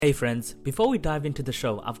Hey friends, before we dive into the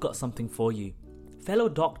show, I've got something for you. Fellow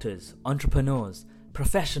doctors, entrepreneurs,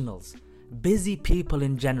 professionals, busy people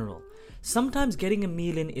in general. Sometimes getting a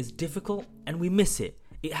meal in is difficult and we miss it.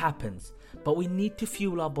 It happens. But we need to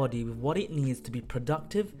fuel our body with what it needs to be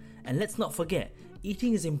productive, and let's not forget,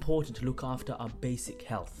 eating is important to look after our basic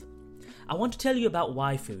health. I want to tell you about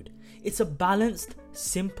YFood. It's a balanced,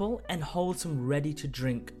 simple and wholesome ready to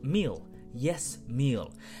drink meal. Yes,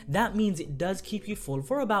 meal. That means it does keep you full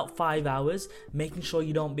for about 5 hours, making sure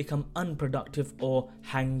you don't become unproductive or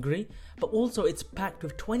hangry. But also it's packed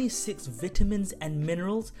with 26 vitamins and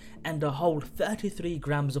minerals and a whole 33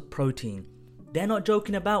 grams of protein. They're not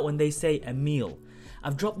joking about when they say a meal.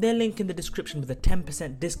 I've dropped their link in the description with a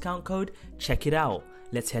 10% discount code. Check it out.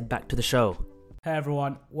 Let's head back to the show. Hey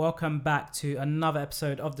everyone, welcome back to another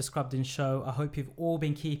episode of The Scrubbed In Show. I hope you've all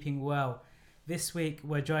been keeping well. This week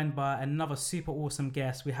we're joined by another super awesome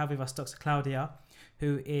guest. We have with us Dr. Claudia,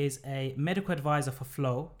 who is a medical advisor for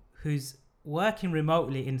Flow, who's working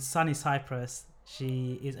remotely in sunny Cyprus.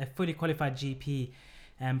 She is a fully qualified GP,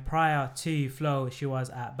 and prior to Flow, she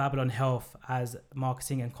was at Babylon Health as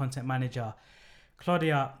marketing and content manager.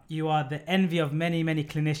 Claudia, you are the envy of many, many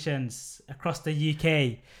clinicians across the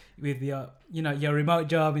UK with your remote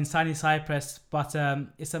job in sunny Cyprus. But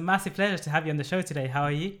it's a massive pleasure to have you on the show today. How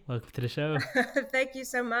are you? Welcome to the show. Thank you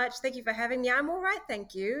so much. Thank you for having me. I'm all right,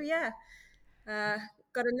 thank you. Yeah,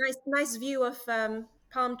 got a nice view of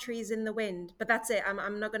palm trees in the wind. But that's it.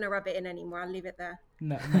 I'm not going to rub it in anymore. I'll leave it there.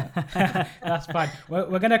 No, that's fine.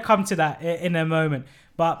 We're going to come to that in a moment.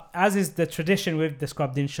 But as is the tradition with the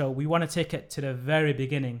Scrubbed In Show, we want to take it to the very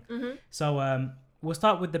beginning. Mm-hmm. So we'll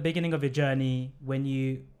start with the beginning of your journey when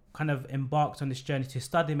you kind of embarked on this journey to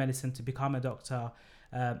study medicine, to become a doctor.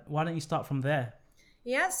 Why don't you start from there?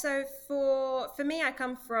 Yeah, so for me, I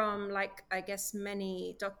come from, like, I guess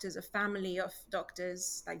many doctors, a family of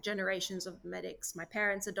doctors, like generations of medics. My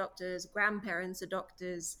parents are doctors, grandparents are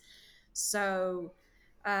doctors. So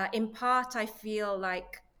in part, I feel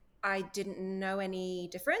like I didn't know any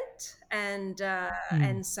different. And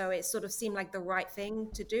so it sort of seemed like the right thing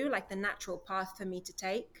to do, like the natural path for me to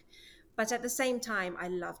take. But at the same time, I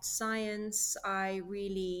loved science. I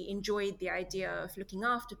really enjoyed the idea of looking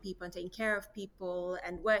after people and taking care of people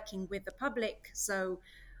and working with the public. So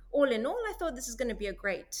all in all, I thought this is going to be a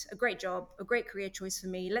great job, a great career choice for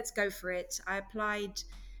me. Let's go for it. I applied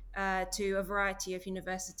to a variety of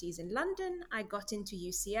universities in London. I got into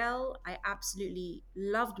UCL. I absolutely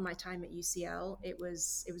loved my time at UCL. It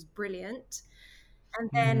was brilliant. And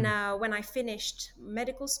then when I finished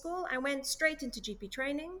medical school, I went straight into GP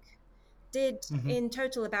training. Did in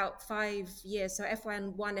total about 5 years. So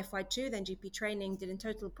FY1, FY2, then GP training, did in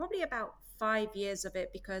total probably about 5 years of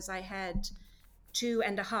it, because I had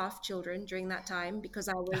 2.5 children during that time, because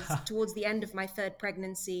I was towards the end of my third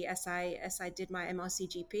pregnancy as I did my MRC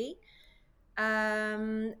GP.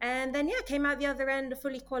 And then came out the other end a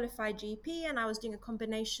fully qualified GP, and I was doing a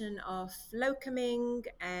combination of locuming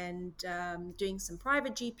and doing some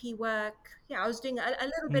private GP work. I was doing a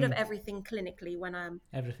little bit of everything clinically when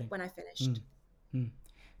I finished.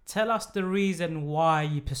 Tell us the reason why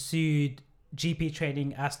you pursued GP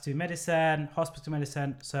training as to medicine, hospital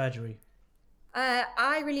medicine, surgery.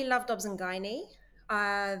 I really loved obs and gynae.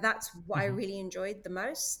 That's what I really enjoyed the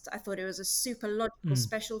most. I thought it was a super logical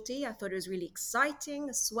specialty. I thought it was really exciting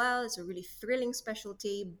as well. It's a really thrilling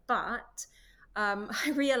specialty, but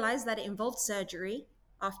I realized that it involved surgery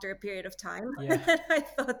after a period of time. Yeah. And I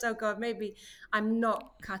thought, oh God, maybe I'm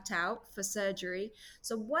not cut out for surgery.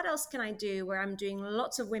 So what else can I do where I'm doing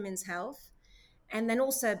lots of women's health and then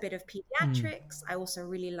also a bit of pediatrics? I also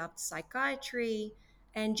really loved psychiatry,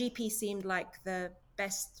 and GP seemed like the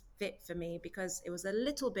best fit for me because it was a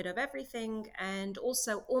little bit of everything. And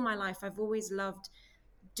also all my life, I've always loved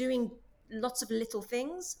doing lots of little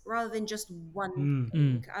things rather than just one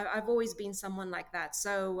thing. I've always been someone like that.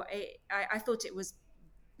 So I thought it was,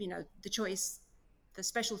 the choice, the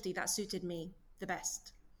specialty that suited me the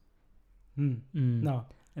best. No.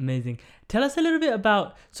 Amazing. Tell us a little bit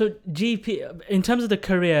about, so GP, in terms of the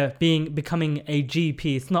career, becoming a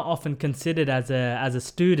GP, it's not often considered as a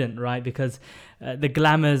student, right? Because the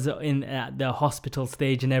glamours in the hospital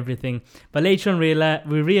stage and everything. But later on,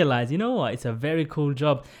 we realize, you know what, it's a very cool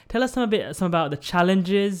job. Tell us some about the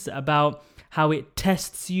challenges, about how it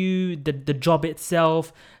tests you, the job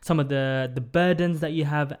itself, some of the burdens that you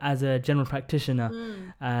have as a general practitioner.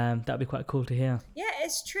 That'd be quite cool to hear. Yeah,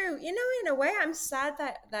 it's true. In a way, I'm sad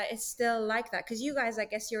that it's still like that, because you guys, I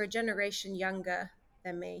guess you're a generation younger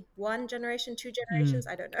than me. One generation, two generations,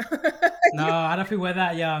 I don't know. No, I don't think we're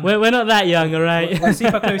that young. We're not that young, all right? We're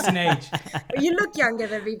super close in age. You look younger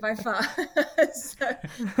than me by far.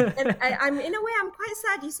 I'm in a way, I'm quite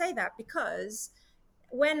sad you say that, because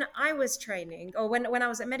when I was training, or when I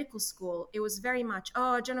was at medical school, it was very much,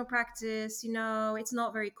 general practice, it's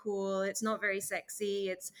not very cool, it's not very sexy,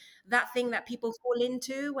 it's that thing that people fall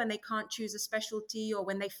into when they can't choose a specialty or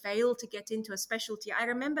when they fail to get into a specialty. I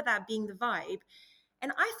remember that being the vibe,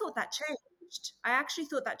 and I thought that changed. I actually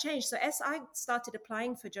thought that changed. So as I started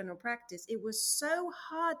applying for general practice, it was so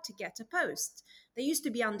hard to get a post. They used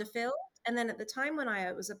to be underfilled, and then at the time when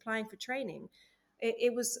I was applying for training,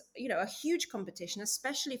 it was a huge competition,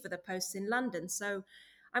 especially for the posts in London. So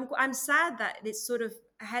I'm sad that it sort of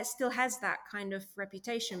still has that kind of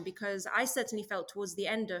reputation, because I certainly felt towards the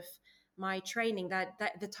end of my training that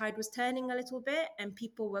the tide was turning a little bit, and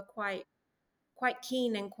people were quite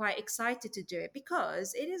keen and quite excited to do it,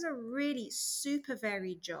 because it is a really super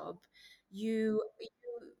varied job. You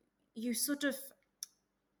sort of,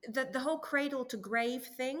 the whole cradle to grave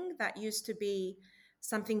thing that used to be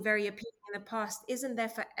something very appealing in the past isn't there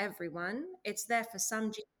for everyone. It's there for some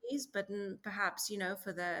GPs, but perhaps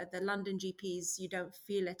for the London GPs you don't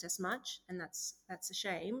feel it as much, and that's a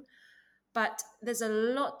shame. But there's a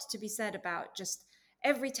lot to be said about just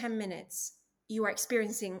every 10 minutes you are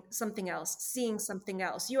experiencing something else, seeing something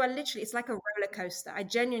else. You are literally, it's like a roller coaster. I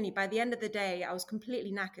genuinely, by the end of the day, I was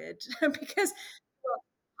completely knackered because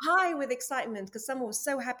high with excitement because someone was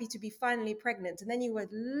so happy to be finally pregnant, and then you were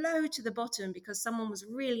low to the bottom because someone was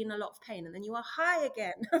really in a lot of pain, and then you are high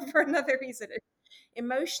again for another reason.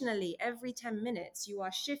 Emotionally, every 10 minutes you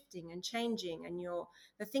are shifting and changing, and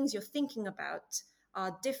the things you're thinking about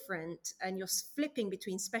are different, and you're flipping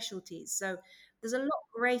between specialties. So there's a lot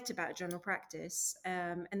great about general practice,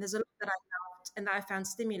 and there's a lot that I loved and that I found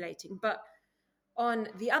stimulating. But on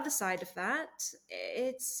the other side of that,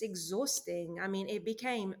 it's exhausting. I mean, it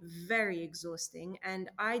became very exhausting. And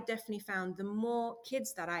I definitely found the more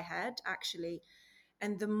kids that I had, actually,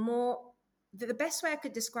 and the best way I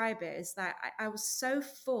could describe it is that I was so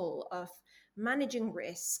full of managing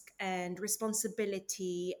risk and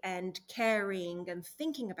responsibility and caring and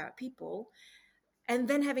thinking about people, and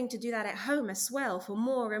then having to do that at home as well for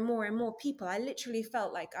more and more and more people. I literally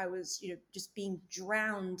felt like I was, just being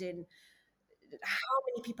drowned in how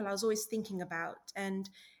many people I was always thinking about. And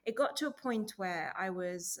it got to a point where I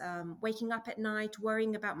was waking up at night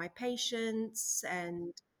worrying about my patients,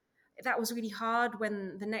 and that was really hard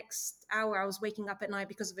when the next hour I was waking up at night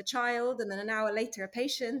because of a child, and then an hour later a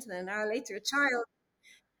patient, and then an hour later a child.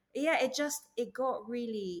 Yeah, it just got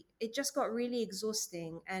really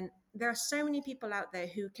exhausting. And there are so many people out there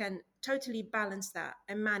who can totally balance that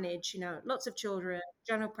and manage, lots of children,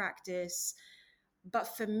 general practice.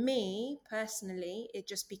 But for me personally, it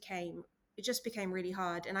just became really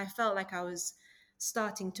hard, and I felt like I was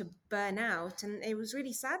starting to burn out, and it was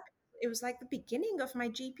really sad. It was like the beginning of my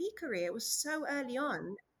GP career. It was so early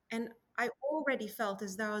on, and I already felt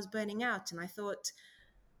as though I was burning out, and I thought,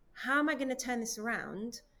 how am I going to turn this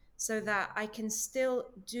around so that I can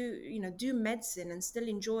still do medicine and still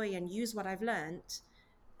enjoy and use what I've learned,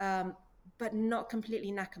 but not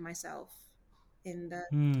completely knacker myself in the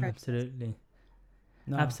process. Absolutely.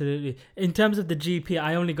 No. Absolutely. In terms of the GP,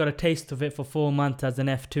 I only got a taste of it for 4 months as an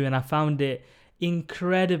F2, and I found it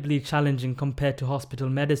incredibly challenging compared to hospital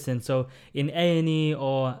medicine. So in A&E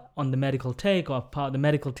or on the medical take or part of the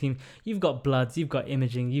medical team, you've got bloods, you've got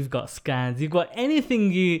imaging, you've got scans, you've got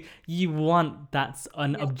anything you want that's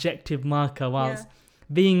an objective marker, whilst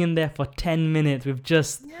being in there for 10 minutes with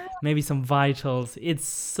just maybe some vitals, it's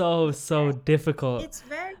so difficult. It's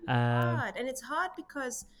very hard, and it's hard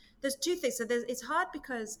because there's two things. So it's hard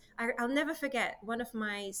because I'll never forget one of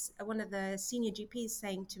the senior GPs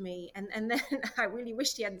saying to me, and then I really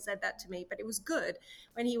wished he hadn't said that to me, but it was good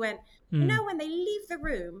when he went, when they leave the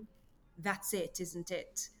room, that's it, isn't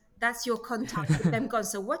it? That's your contact with them gone.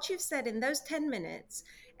 So what you've said in those 10 minutes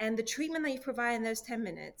and the treatment that you provide in those 10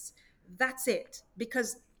 minutes, that's it,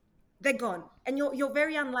 because they're gone. And you're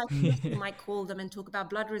very unlikely. You might call them and talk about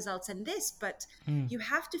blood results and this, but you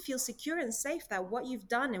have to feel secure and safe that what you've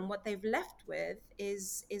done and what they've left with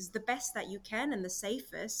is the best that you can and the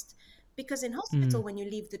safest. Because in hospital, when you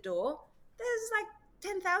leave the door, there's like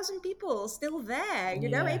 10,000 people still there,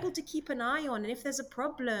 able to keep an eye on. And if there's a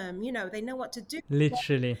problem, they know what to do.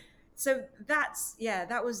 Literally. So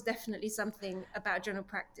that was definitely something about general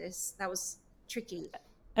practice that was tricky.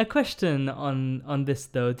 A question on this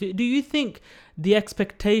though. Do you think the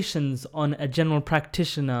expectations on a general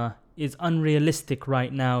practitioner is unrealistic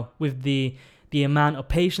right now with the amount of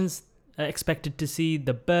patients expected to see,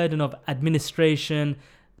 the burden of administration.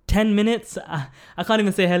 10 minutes? I can't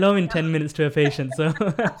even say hello in 10 minutes to a patient. So,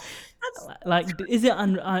 like,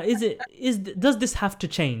 does this have to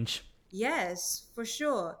change? Yes, for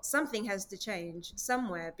sure. Something has to change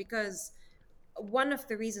somewhere, because one of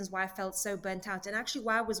the reasons why I felt so burnt out, and actually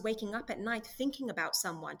why I was waking up at night thinking about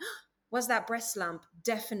someone, was that breast lump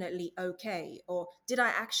definitely okay? Or did I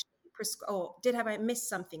actually or did I miss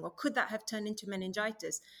something? Or could that have turned into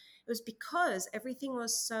meningitis? It was because everything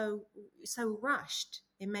was so rushed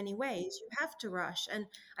in many ways. You have to rush. And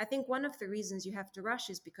I think one of the reasons you have to rush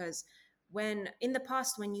is because when in the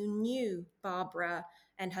past, when you knew Barbara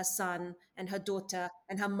and her son and her daughter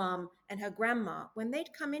and her mum and her grandma, when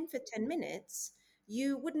they'd come in for 10 minutes,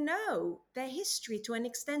 you would know their history to an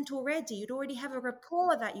extent already. You'd already have a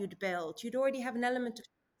rapport that you'd built. You'd already have an element of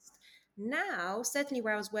trust. Now, certainly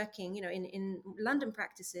where I was working, in London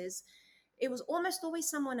practices, it was almost always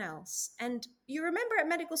someone else. And you remember at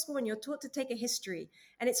medical school when you're taught to take a history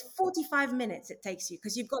and it's 45 minutes it takes you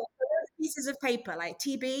because you've got pieces of paper like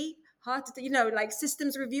TB, heart, like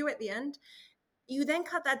systems review at the end. You then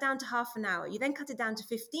cut that down to half an hour. You then cut it down to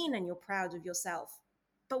 15 and you're proud of yourself.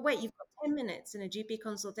 But wait, you've got 10 minutes in a GP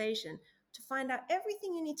consultation to find out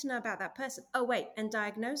everything you need to know about that person. Oh, wait, and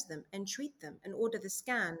diagnose them and treat them and order the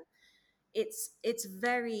scan.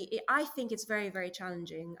 I think it's very, very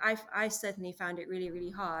challenging. I certainly found it really, really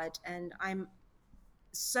hard. And I'm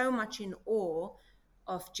so much in awe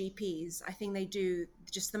of GPs. I think they do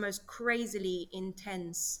just the most crazily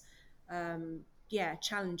intense,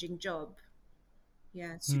 challenging job.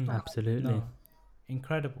 Yeah, super hard. Absolutely. No,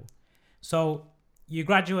 incredible. So you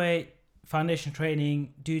graduate, foundation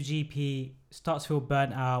training, do GP, start to feel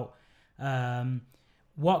burnt out.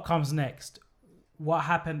 What comes next? What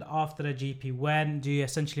happened after the GP? When do you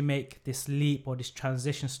essentially make this leap or this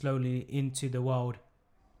transition slowly into the world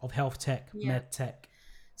of health tech, Yeah. med tech?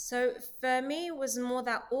 So for me, it was more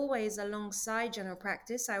that always alongside general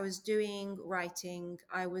practice, I was doing writing,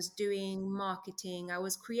 I was doing marketing, I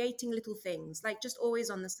was creating little things, like just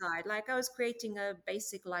always on the side. Like I was creating a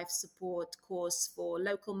basic life support course for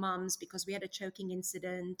local mums because we had a choking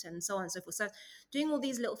incident and so on and so forth. So doing all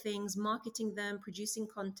these little things, marketing them, producing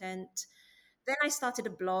content. Then I started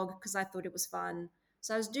a blog because I thought it was fun.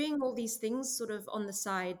 So I was doing all these things sort of on the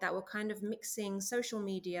side that were kind of mixing social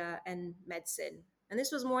media and medicine. And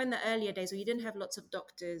this was more in the earlier days where you didn't have lots of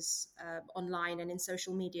doctors online and in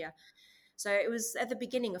social media. So it was at the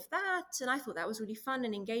beginning of that. And I thought that was really fun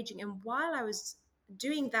and engaging. And while I was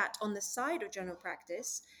doing that on the side of general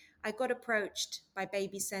practice, I got approached by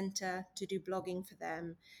Baby Center to do blogging for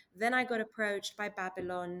them. Then I got approached by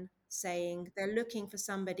Babylon saying they're looking for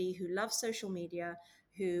somebody who loves social media,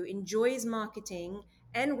 who enjoys marketing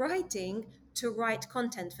and writing to write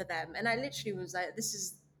content for them. And I literally was like,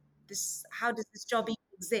 how does this job even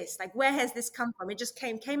exist? Like, where has this come from? It just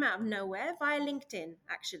came out of nowhere via LinkedIn,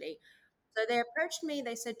 actually. So they approached me.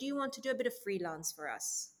 They said, "Do you want to do a bit of freelance for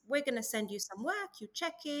us? We're going to send you some work. You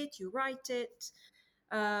check it, you write it."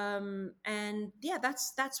 And yeah,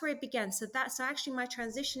 that's where it began. So actually my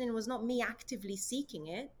transition in was not me actively seeking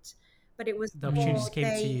it, but it was The more opportunities came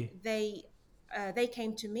to you. they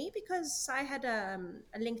came to me because I had a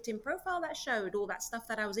LinkedIn profile that showed all that stuff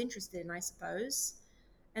that I was interested in, I suppose.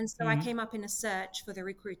 And so I came up in a search for the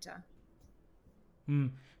recruiter.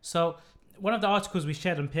 So one of the articles we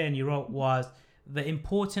shared on Peer and you wrote was the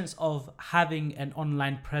importance of having an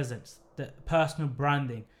online presence, the personal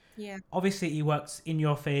branding. Yeah. Obviously, it works in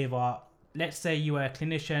your favor. Let's say you were a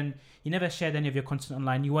clinician, you never shared any of your content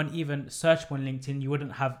online, you weren't even searchable on LinkedIn, you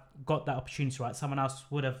wouldn't have got that opportunity, right? Someone else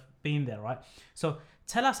would have been there, right? So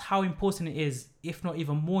tell us how important it is, if not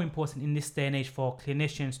even more important in this day and age, for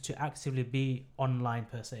clinicians to actively be online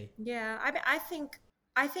per se. Yeah, I think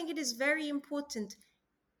it is very important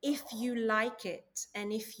if you like it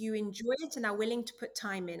and if you enjoy it and are willing to put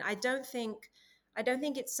time in. I don't think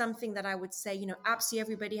it's something that I would say, absolutely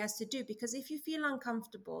everybody has to do, because if you feel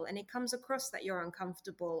uncomfortable and it comes across that you're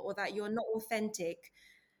uncomfortable or that you're not authentic,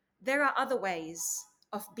 there are other ways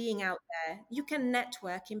of being out there. You can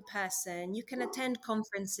network in person, you can attend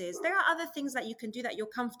conferences. There are other things that you can do that you're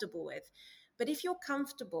comfortable with. But if you're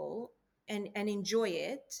comfortable and enjoy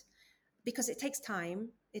it, because it takes time,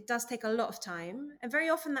 it does take a lot of time, and very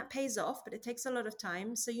often that pays off, but it takes a lot of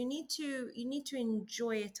time. So you need to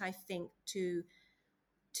enjoy it, I think, to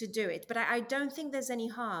do it. But I don't think there's any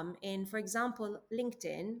harm in, for example,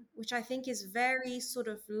 LinkedIn, which I think is very sort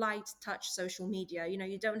of light touch social media.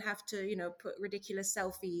 You don't have to, put ridiculous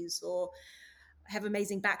selfies or have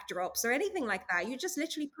amazing backdrops or anything like that. You just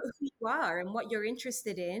literally put who you are and what you're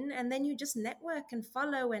interested in, and then you just network and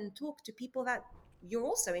follow and talk to people that you're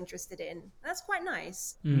also interested in. That's quite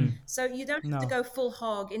nice. Mm. So you don't have to No. go full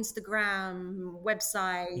hog Instagram,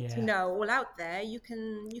 website, Yeah. all out there. You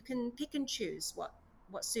can pick and choose what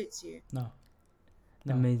suits you. No.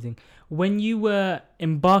 No. Amazing. When you were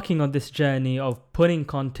embarking on this journey of putting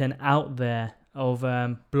content out there, of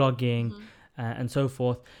blogging and so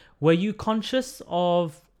forth, were you conscious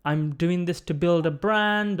of, I'm doing this to build a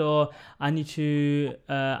brand, or I'm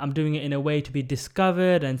doing it in a way to be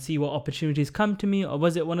discovered and see what opportunities come to me? Or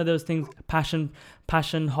was it one of those things, passion,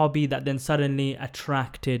 hobby, that then suddenly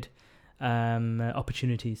attracted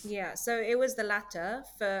opportunities? Yeah, so it was the latter.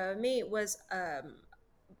 For me, it was the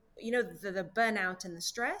burnout and the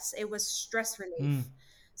stress. It was stress relief.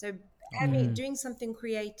 So doing something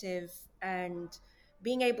creative and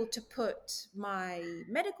being able to put my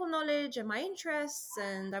medical knowledge and my interests,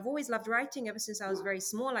 and I've always loved writing ever since I was very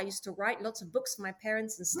small. I used to write lots of books for my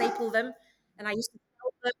parents and staple them, and I used to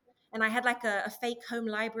sell them, and I had like a fake home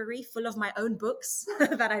library full of my own books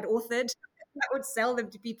that I'd authored. I would sell them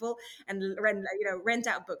to people and rent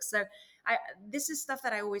out books. So this is stuff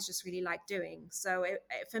that I always just really like doing. So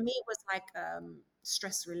for me, it was like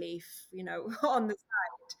stress relief, on the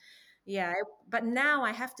side. Yeah, but now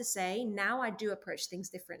I have to say, now I do approach things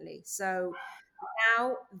differently. So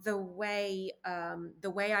now the way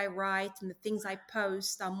I write and the things I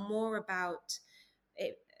post are more about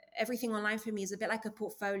it. Everything online for me is a bit like a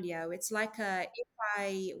portfolio. It's like if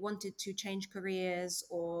I wanted to change careers,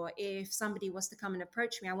 or if somebody was to come and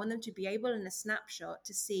approach me, I want them to be able in a snapshot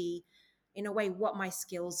to see in a way what my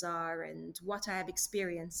skills are and what I have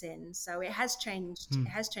experience in. So it has changed. It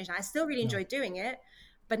has changed. I still really enjoy doing it,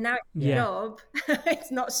 but now it's a Yeah. job.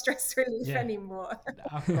 It's not stress relief Yeah. anymore.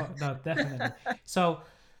 No, definitely. So,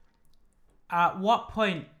 at what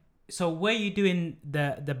point? So, were you doing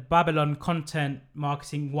the Babylon content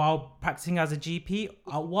marketing while practicing as a GP?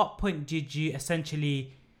 At what point did you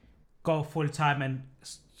essentially go full time and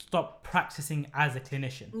stop practicing as a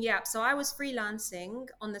clinician? Yeah, so I was freelancing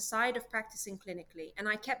on the side of practicing clinically, and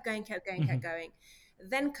I kept going.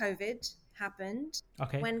 Then COVID happened.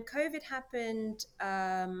 Okay. When COVID happened,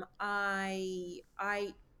 I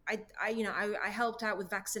helped out with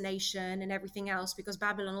vaccination and everything else, because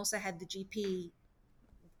Babylon also had the GP,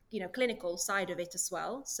 clinical side of it as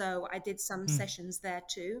well. So I did some sessions there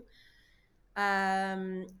too.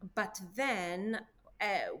 But then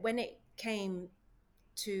when it came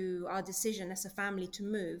to our decision as a family to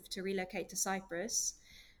relocate to Cyprus,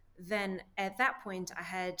 then at that point I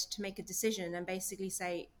had to make a decision and basically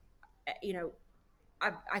say,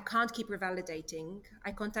 I can't keep revalidating.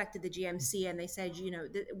 I contacted the GMC and they said,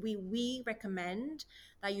 we recommend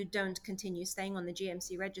that you don't continue staying on the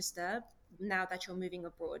GMC register now that you're moving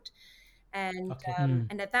abroad. And Okay.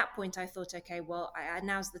 and at that point, I thought, okay, well,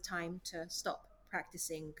 now's the time to stop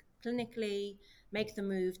practicing clinically, make the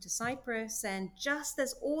move to Cyprus. And just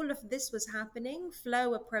as all of this was happening,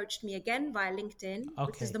 Flo approached me again via LinkedIn.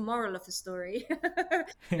 This is Okay. the moral of the story.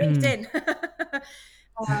 LinkedIn.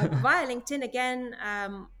 Via LinkedIn again,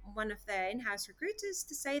 one of their in-house recruiters,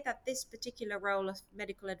 to say that this particular role of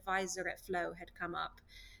medical advisor at Flo had come up.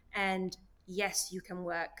 And yes, you can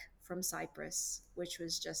work from Cyprus, which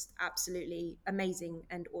was just absolutely amazing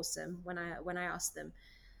and awesome when I asked them.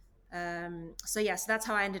 So yes, that's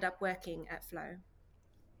how I ended up working at Flo.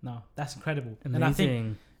 No, that's incredible. Amazing. And I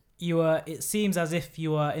think it seems as if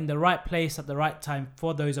you were in the right place at the right time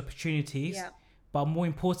for those opportunities. Yeah. But more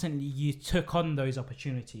importantly, you took on those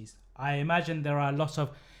opportunities. I imagine there are a lot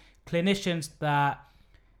of clinicians that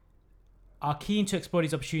are keen to explore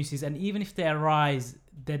these opportunities, and even if they arise,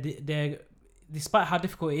 they're despite how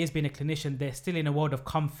difficult it is being a clinician, they're still in a world of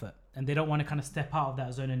comfort, and they don't want to kind of step out of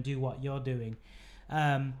that zone and do what you're doing.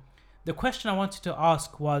 The question I wanted to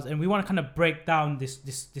ask was, and we want to kind of break down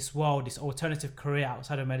this world, this alternative career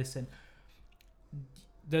outside of medicine.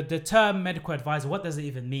 The term medical advisor, what does it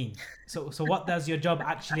even mean? So what does your job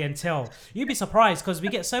actually entail? You'd be surprised, because we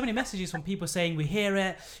get so many messages from people saying we hear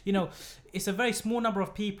it. It's a very small number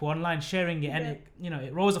of people online sharing it, and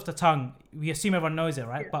it rolls off the tongue. We assume everyone knows it,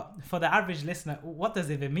 right? Yeah. But for the average listener, what does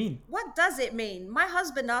it even mean? What does it mean? My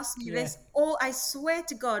husband asks me this I swear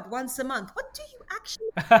to God, once a month. What do you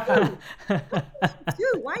actually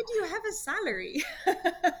do? Why do you have a salary?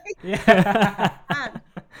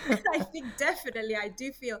 I think definitely I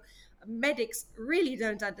do feel medics really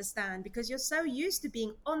don't understand, because you're so used to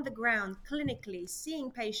being on the ground clinically, seeing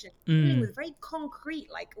patients, dealing with very concrete,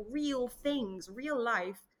 like real things, real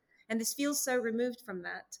life. And this feels so removed from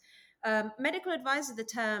that. Medical advisor, the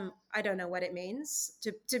term, I don't know what it means.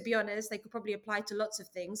 To be honest, they could probably apply to lots of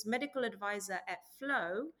things. Medical advisor at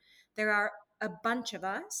Flo, there are a bunch of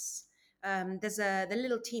us. There's the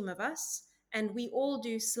little team of us. and we all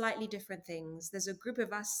do slightly different things. There's a group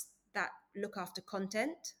of us that look after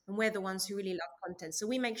content, and we're the ones who really love content. So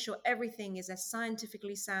we make sure everything is as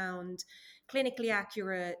scientifically sound, clinically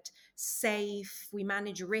accurate, safe. We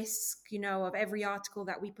manage risk, of every article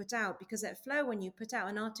that we put out, because at Flow, when you put out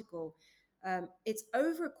an article, it's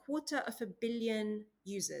over 250 million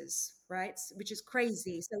users, right? Which is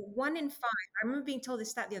crazy. So 1 in 5, I remember being told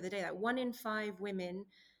this stat the other day, that 1 in 5 women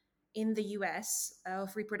in the US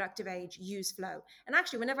of reproductive age use Flow. And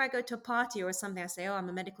actually, whenever I go to a party or something, I say, oh, I'm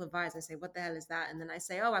a medical advisor. I say, what the hell is that? And then I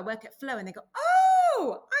say, oh, I work at Flow. And they go,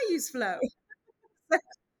 oh, I use Flow. That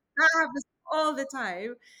happens all the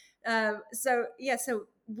time. So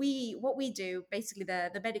what we do, basically,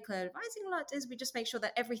 the medical advising lot, is we just make sure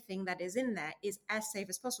that everything that is in there is as safe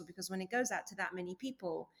as possible, because when it goes out to that many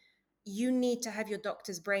people, you need to have your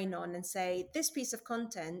doctor's brain on and say, this piece of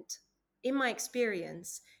content, in my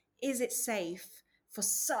experience, is it safe for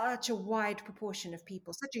such a wide proportion of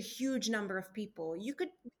people, such a huge number of people? You could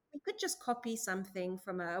just copy something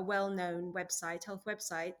from a well-known website, health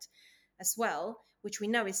website as well, which we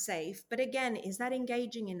know is safe. But again, is that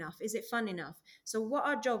engaging enough? Is it fun enough? So what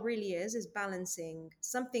our job really is balancing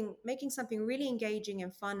something, making something really engaging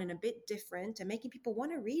and fun and a bit different, and making people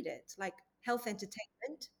want to read it, like health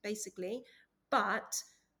entertainment, basically, but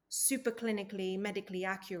super clinically, medically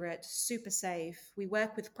accurate, super safe. We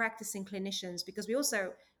work with practicing clinicians because we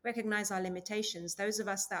also recognize our limitations. Those of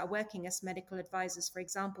us that are working as medical advisors, for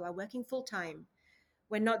example, are working full time.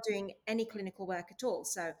 We're not doing any clinical work at all.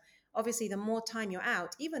 So obviously, the more time you're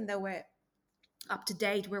out, even though we're up to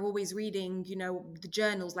date, we're always reading, the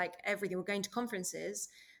journals, like everything, we're going to conferences,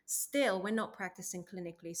 still we're not practicing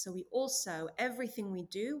clinically. So we also, everything we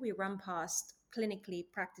do, we run past clinically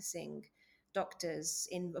practicing doctors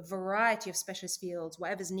in a variety of specialist fields,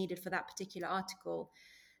 whatever's needed for that particular article.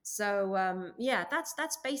 So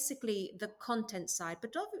that's basically the content side.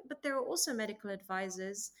 But there are also medical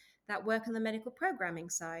advisors that work on the medical programming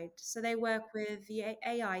side. So they work with the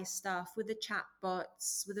AI stuff, with the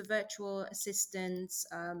chatbots, with the virtual assistants.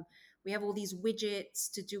 We have all these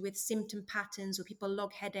widgets to do with symptom patterns, where people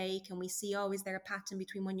log headache and we see, oh, is there a pattern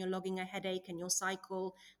between when you're logging a headache and your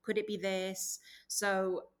cycle? Could it be this?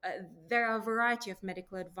 So there are a variety of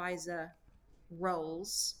medical advisor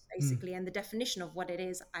roles, basically, and the definition of what it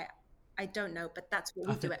is, I don't know, but that's what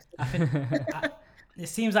we do. It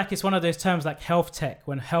seems like it's one of those terms like health tech.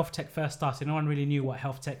 When health tech first started, no one really knew what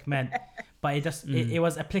health tech meant, but it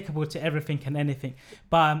was applicable to everything and anything.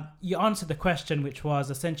 But you answered the question, which was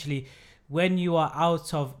essentially, when you are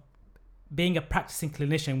out of being a practicing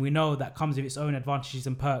clinician, we know that comes with its own advantages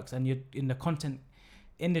and perks, and you're in the content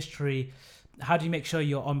industry. How do you make sure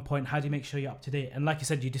you're on point? How do you make sure you're up to date? And like you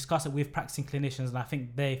said, you discuss it with practicing clinicians, and I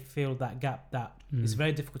think they feel that gap that is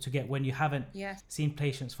very difficult to get when you haven't seen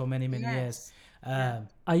patients for many years.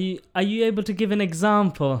 Are you able to give an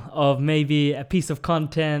example of maybe a piece of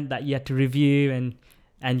content that you had to review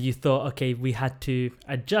and you thought, okay, we had to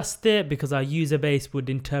adjust it because our user base would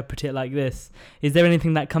interpret it like this? Is there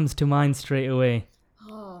anything that comes to mind straight away?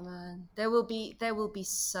 Oh man, there will be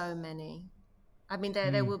so many. I mean,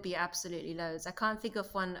 there will be absolutely loads. I can't think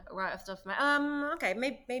of one right off the top of my. Okay,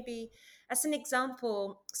 maybe as an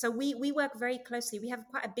example. So we work very closely. We have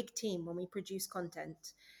quite a big team when we produce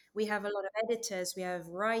content. We have a lot of editors, we have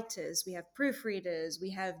writers, we have proofreaders, we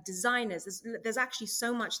have designers. There's actually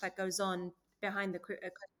so much that goes on behind the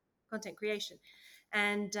content creation,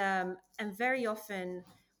 and very often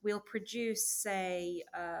we'll produce, say,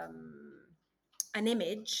 an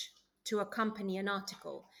image to accompany an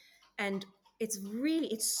article, and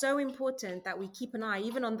it's so important that we keep an eye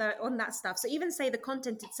even on that stuff. So even say the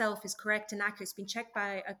content itself is correct and accurate, it's been checked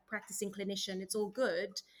by a practicing clinician, it's all good,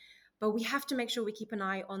 but we have to make sure we keep an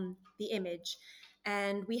eye on the image.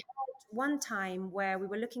 And we had one time where we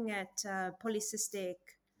were looking at polycystic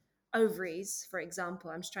ovaries, for example.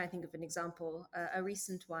 I'm just trying to think of an example, a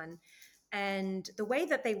recent one. And the way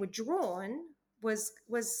that they were drawn was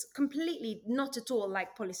completely not at all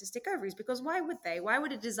like polycystic ovaries, because why would they? Why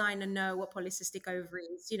would a designer know what polycystic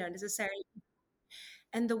ovaries, necessarily?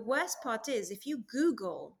 And the worst part is, if you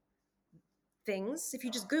Google things, if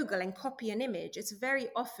you just Google and copy an image, it's very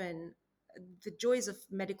often the joys of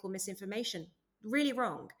medical misinformation, really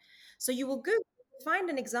wrong. So you will Google, find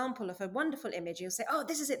an example of a wonderful image, you'll say, oh,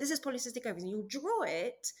 this is it, this is polycystic ovaries, and you'll draw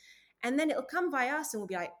it, and then it'll come by us and we'll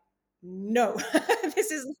be like, no,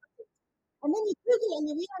 this is. And then you Google and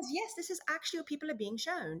you realize, yes, this is actually what people are being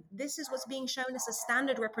shown. This is what's being shown as a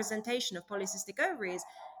standard representation of polycystic ovaries.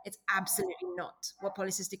 It's absolutely not what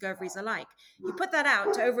polycystic ovaries are like. You put that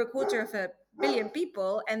out to over 250 million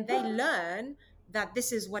people, and they learn that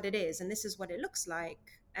this is what it is and this is what it looks like.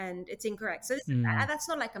 and it's incorrect. So that's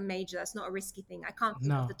not like a major, that's not a risky thing. I can't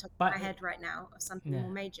think of No, the top but of my head right now of something yeah.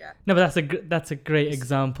 more major. No, but that's a great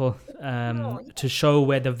example to show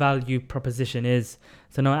where the value proposition is.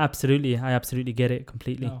 So no, absolutely, I absolutely get it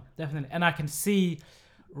completely. No, definitely. And I can see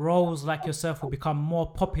roles like yourself will become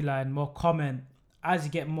more popular and more common as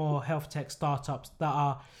you get more health tech startups that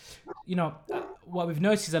are, what we've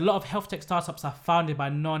noticed is a lot of health tech startups are founded by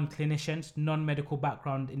non-clinicians, non-medical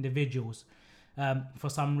background individuals for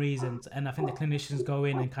some reasons. And I think the clinicians go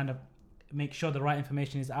in and kind of make sure the right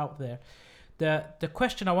information is out there. The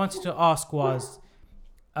question I wanted to ask was,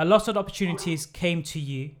 a lot of the opportunities came to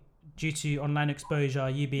you due to online exposure,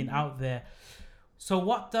 you being out there. So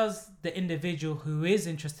what does the individual who is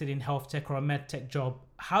interested in health tech or a med tech job,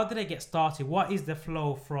 how do they get started? What is the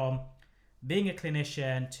flow from being a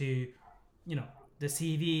clinician to, the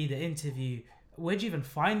CV, the interview? Where do you even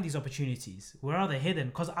find these opportunities? Where are they hidden?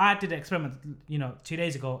 Because I did an experiment, 2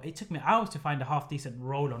 days ago. It took me hours to find a half decent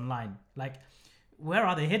role online. Like, where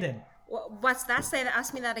are they hidden? What's that?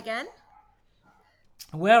 Ask me that again.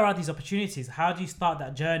 Where are these opportunities? How do you start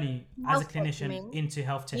that journey as a clinician into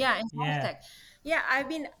health tech? Yeah, into health tech. Yeah, I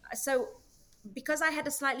mean, so because I had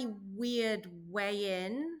a slightly weird way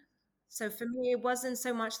in, so for me it wasn't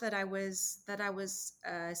so much that I was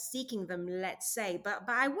seeking them, let's say, but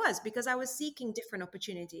I was, because I was seeking different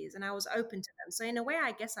opportunities and I was open to them. So in a way,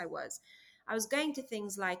 I guess I was going to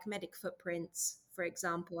things like Medic Footprints, for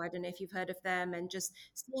example. I don't know if you've heard of them, and just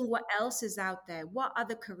seeing what else is out there, what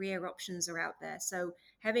other career options are out there. So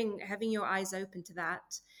having your eyes open to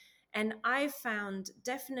that. And I found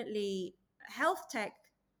definitely health tech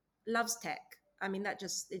loves tech. I mean, it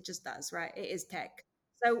just does, right? It is tech.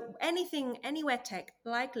 So anywhere tech,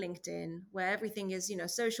 like LinkedIn, where everything is,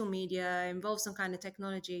 social media, involves some kind of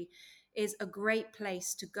technology, is a great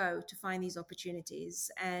place to go to find these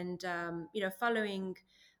opportunities. And, following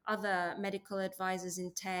other medical advisors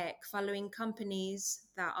in tech, following companies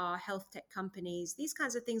that are health tech companies, these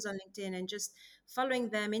kinds of things on LinkedIn, and just following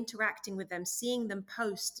them, interacting with them, seeing them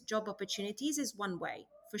post job opportunities is one way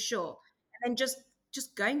for sure. And then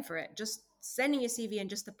just going for it, just sending your CV and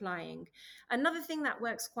just applying. Another thing that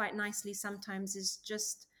works quite nicely sometimes is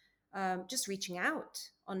just reaching out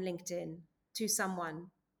on LinkedIn to someone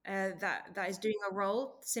that is doing a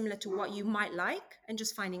role similar to what you might like, and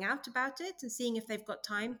just finding out about it and seeing if they've got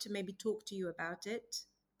time to maybe talk to you about it.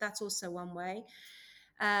 That's also one way.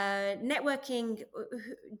 Networking,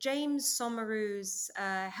 James Somaru's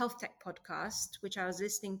health tech podcast, which I was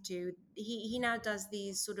listening to, he now does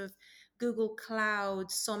these sort of Google Cloud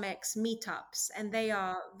SomX meetups, and they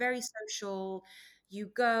are very social.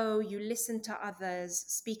 You go, you listen to others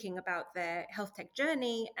speaking about their health tech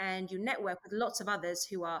journey, and you network with lots of others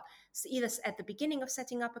who are either at the beginning of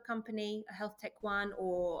setting up a company, a health tech one,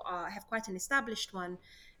 or have quite an established one.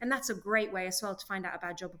 And that's a great way as well to find out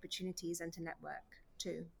about job opportunities and to network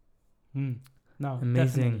too. No, amazing.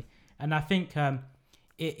 Definitely. And I think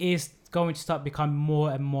it is going to start becoming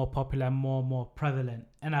more and more popular and more prevalent.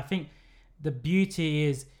 And I think the beauty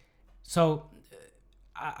is, so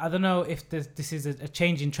I don't know if this is a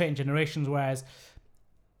change in trait in generations, whereas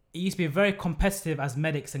it used to be very competitive as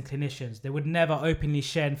medics and clinicians. They would never openly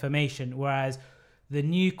share information, whereas the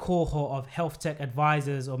new cohort of health tech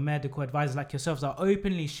advisors or medical advisors like yourselves are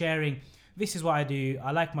openly sharing, this is what I do,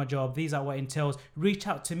 I like my job, these are what it entails, reach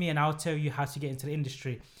out to me and I'll tell you how to get into the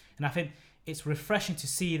industry. And I think it's refreshing to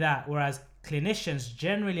see that, whereas clinicians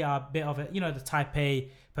generally are a bit of a, the type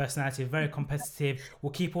A personality, very competitive, will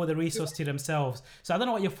keep all the resources to themselves. So I don't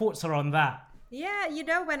know what your thoughts are on that. Yeah,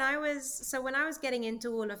 when I was getting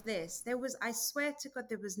into all of this, I swear to God,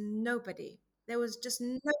 there was nobody. There was just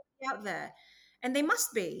nobody out there. And they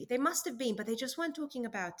must have been, but they just weren't talking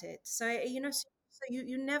about it. So,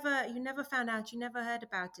 you never found out, you never heard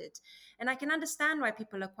about it. And I can understand why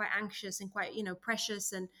people are quite anxious and quite,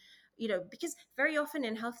 precious, and, because very often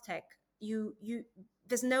in health tech,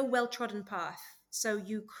 there's no well-trodden path. So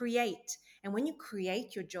you create, and when you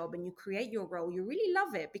create your job and you create your role, you really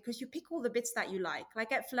love it because you pick all the bits that you like.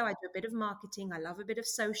 Like at Flow, I do a bit of marketing, I love a bit of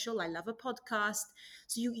social, I love a podcast.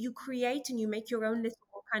 So you create and you make your own little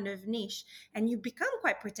kind of niche, and you become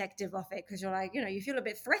quite protective of it because you're like, you feel a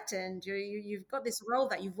bit threatened. You've got this role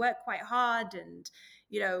that you've worked quite hard and,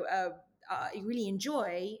 you really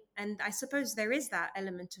enjoy. And I suppose there is that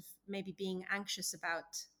element of maybe being anxious about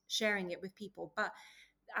sharing it with people. But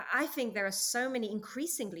I think there are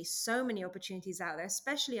increasingly so many opportunities out there,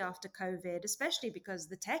 especially after COVID, especially because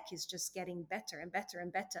the tech is just getting better and better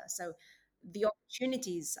and better. So the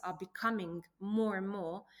opportunities are becoming more and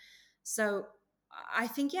more. So I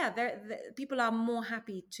think, yeah, people are more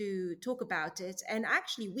happy to talk about it. And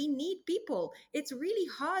actually, we need people. It's really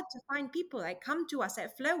hard to find people. Like, come to us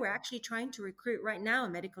at Flow. We're actually trying to recruit right now a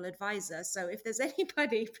medical advisor. So if there's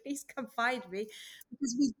anybody, please come find me,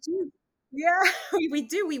 because we do. Yeah, we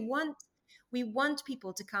do. We want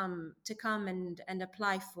people to come and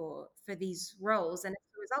apply for these roles. And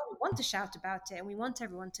as a result, we want to shout about it, and we want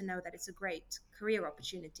everyone to know that it's a great career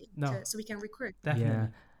opportunity No, so we can recruit. definitely.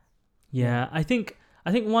 Yeah, I think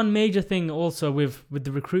one major thing also with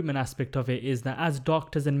the recruitment aspect of it is that as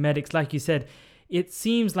doctors and medics, like you said, it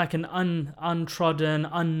seems like an untrodden,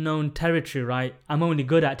 unknown territory, right? I'm only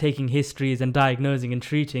good at taking histories and diagnosing and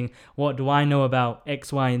treating. What do I know about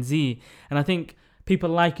X, Y, and Z? And I think people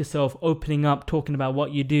like yourself opening up, talking about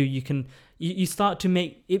what you do, you start to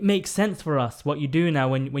make it make sense for us what you do now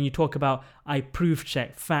when you talk about I proof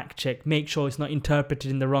check, fact check, make sure it's not interpreted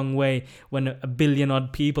in the wrong way when a billion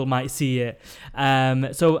odd people might see it.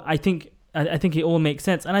 So I think it all makes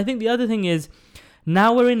sense. And I think the other thing is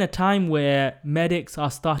now we're in a time where medics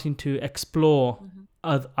are starting to explore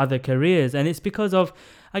other careers, and it's because of,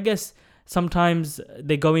 I guess, sometimes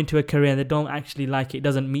they go into a career and they don't actually like it. It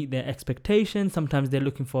doesn't meet their expectations. Sometimes they're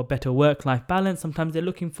looking for a better work-life balance. Sometimes they're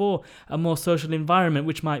looking for a more social environment,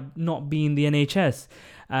 which might not be in the NHS.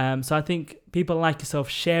 So I think people like yourself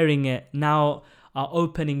sharing it now are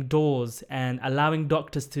opening doors and allowing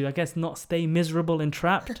doctors to, I guess, not stay miserable and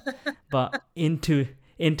trapped, but into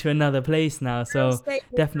another place now. So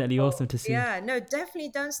definitely awesome to see. Yeah, no,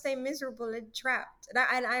 definitely don't stay miserable and trapped.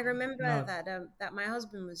 And I remember No. that my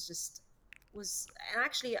husband and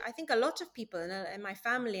actually I think a lot of people in my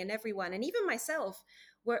family and everyone, and even myself,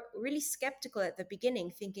 were really skeptical at the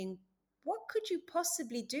beginning, thinking, what could you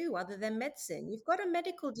possibly do other than medicine? You've got a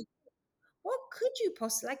medical degree. What could you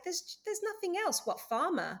possibly, like, there's nothing else. What,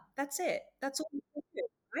 pharma? That's it. That's all you can do,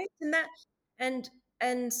 right?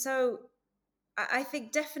 And so I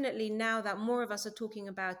think definitely now that more of us are talking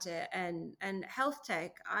about it, and health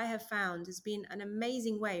tech, I have found, has been an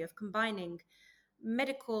amazing way of combining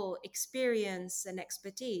medical experience and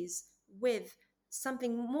expertise with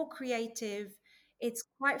something more creative. It's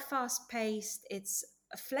quite fast paced. It's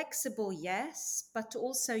flexible, yes, but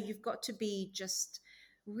also you've got to be just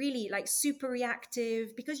really like super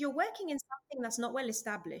reactive, because you're working in something that's not well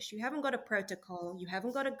established. You haven't got a protocol, you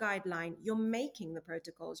haven't got a guideline. You're making the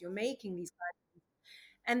protocols, you're making these guidelines.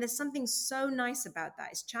 And there's something so nice about that.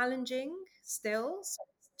 It's challenging still. So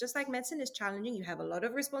just like medicine is challenging, you have a lot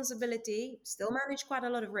of responsibility, still manage quite a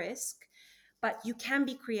lot of risk, but you can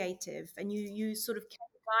be creative, and you sort of can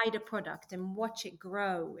guide a product and watch it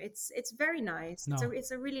grow. It's very nice. No.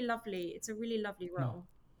 It's a really lovely No. role.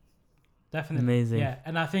 Definitely. Amazing. Yeah,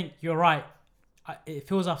 and I think you're right. It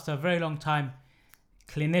feels after a very long time,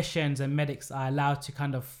 clinicians and medics are allowed to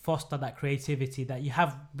kind of foster that creativity that you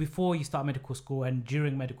have before you start medical school and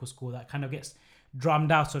during medical school, that kind of gets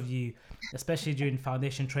drummed out of you, especially during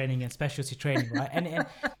foundation training and specialty training, right? And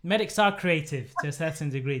medics are creative to a certain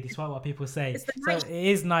degree, despite what people say. So it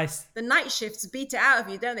is nice. The night shifts beat it out of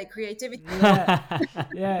you, don't they? Creativity.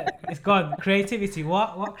 Yeah, it's gone. Creativity.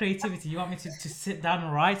 What creativity? You want me to sit down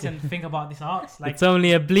and write and think about this art? Like, It's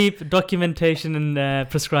only a bleep, documentation and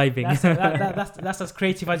prescribing. that's as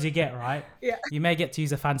creative as you get, right? Yeah. You may get to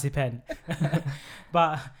use a fancy pen.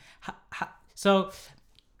 But so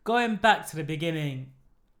going back to the beginning,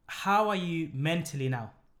 how are you mentally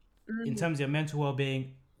now in terms of your mental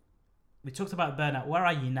well-being? We talked about burnout. Where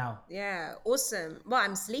are you now? Yeah, awesome. Well,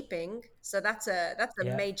 I'm sleeping, so that's a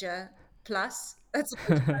Yeah. major plus. That's a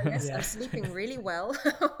major bonus. Yeah. I'm sleeping really well,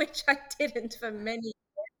 which I didn't for many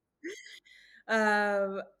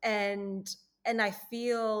years. And I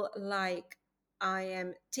feel like I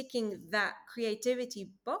am ticking that creativity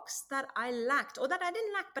box that I lacked, or that I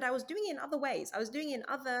didn't lack, but I was doing it in other ways. I was doing it in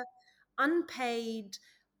other unpaid,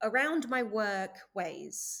 around my work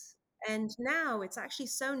ways. And now it's actually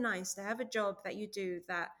so nice to have a job that you do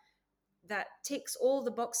that ticks all the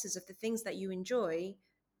boxes of the things that you enjoy,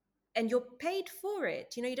 and you're paid for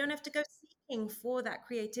it. You don't have to go seeking for that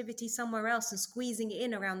creativity somewhere else and squeezing it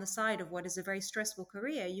in around the side of what is a very stressful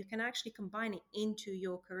career. You can actually combine it into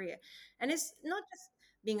your career. And it's not just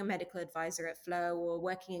being a medical advisor at Flow or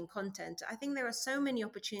working in content. I think there are so many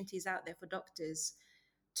opportunities out there for doctors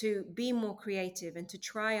to be more creative and to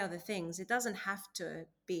try other things. It doesn't have to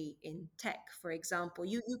be in tech, for example.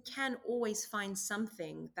 You can always find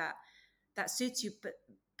something that suits you,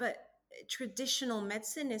 but traditional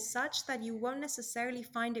medicine is such that you won't necessarily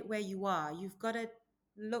find it where you are. You've got to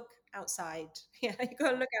look outside. Yeah, you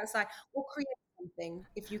got to look outside, or create something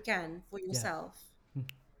if you can for yourself.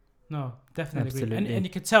 No, definitely agree. Absolutely. And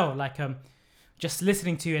you could tell, like, just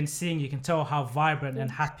listening to you and seeing you can tell how vibrant and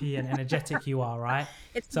happy and energetic you are, right?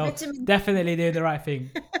 So definitely doing the right thing.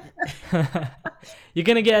 You're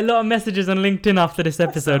gonna get a lot of messages on LinkedIn after this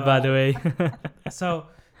episode, by the way. So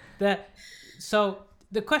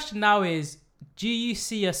the question now is, do you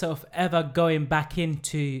see yourself ever going back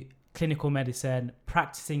into clinical medicine,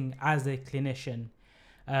 practicing as a clinician,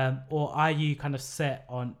 or are you kind of set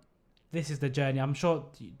on this is the journey? I'm sure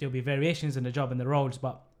there'll be variations in the job and the roles,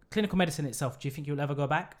 but clinical medicine itself, do you think you'll ever go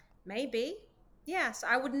back? Maybe. Yes,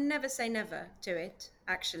 I would never say never to it,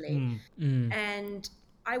 actually. And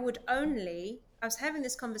I was having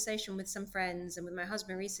this conversation with some friends and with my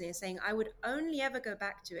husband recently, and saying I would only ever go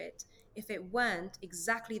back to it if it weren't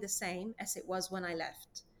exactly the same as it was when I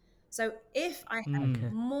left. So if I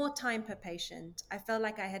had more time per patient, I felt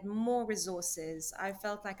like I had more resources, I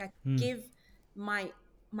felt like I could give my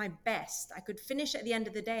best, I could finish at the end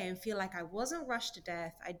of the day and feel like I wasn't rushed to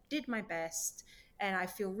death, I did my best, and I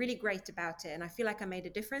feel really great about it, and I feel like I made a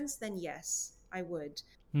difference, then yes, I would.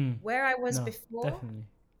 Where I was before, definitely.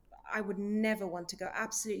 I would never want to go,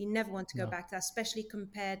 absolutely never want to go back to that, especially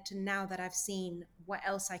compared to now that I've seen what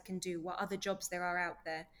else I can do, what other jobs there are out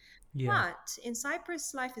there. But in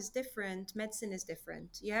Cyprus, life is different, medicine is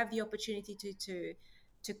different. You have the opportunity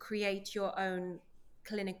to create your own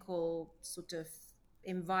clinical sort of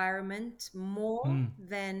environment more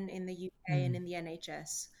than in the UK and in the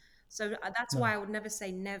NHS. So that's why I would never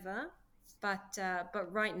say never. But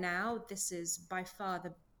right now, this is by far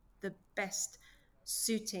the best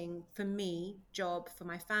suiting for me job, for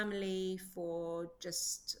my family, for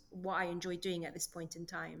just what I enjoy doing at this point in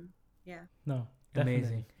time. Yeah. No,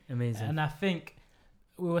 definitely. Amazing. And I think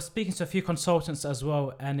we were speaking to a few consultants as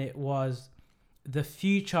well, and it was the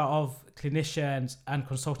future of clinicians and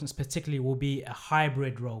consultants particularly will be a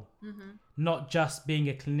hybrid role, not just being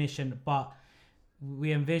a clinician, but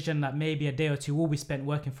we envision that maybe a day or two will be spent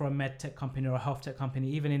working for a med tech company or a health tech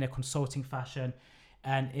company, even in a consulting fashion.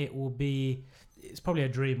 And it's probably a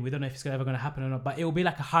dream. We don't know if it's ever going to happen or not, but it will be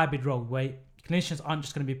like a hybrid role where clinicians aren't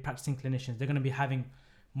just going to be practicing clinicians. They're going to be having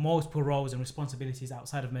multiple roles and responsibilities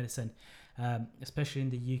outside of medicine, especially in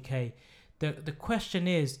the UK. The question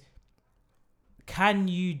is, can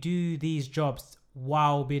you do these jobs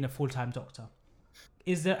while being a full-time doctor?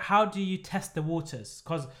 How do you test the waters?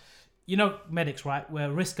 Because medics, right?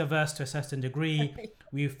 We're risk averse to a certain degree.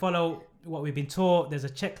 We follow what we've been taught. There's a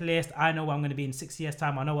checklist. I know where I'm going to be in 6 years'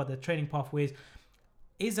 time. I know what the training pathway is.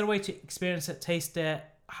 Is there a way to experience it, taste it?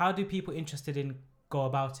 How do people interested in go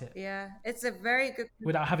about it? Yeah, it's a very good...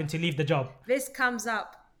 Without having to leave the job. This comes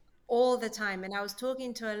up all the time. And I was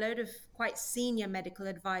talking to a load of quite senior medical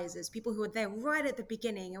advisors, people who were there right at the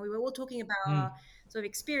beginning. And we were all talking about our sort of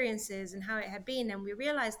experiences and how it had been. And we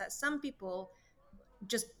realized that some people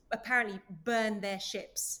just apparently burn their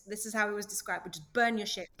ships. This is how it was described, but just burn your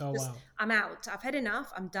ship. Wow. I'm out. I've had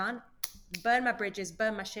enough. I'm done. Burn my bridges,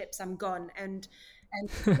 burn my ships. I'm gone. And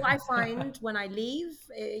what I find when I leave,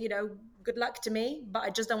 good luck to me, but I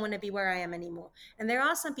just don't want to be where I am anymore. And there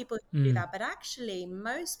are some people who do that, but actually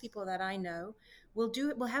most people that I know will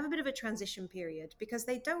have a bit of a transition period because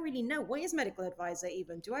they don't really know, what is medical advisor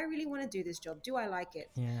even? Do I really want to do this job? Do I like it?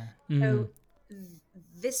 Yeah. So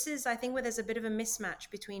this is, I think, where there's a bit of a mismatch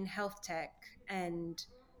between health tech and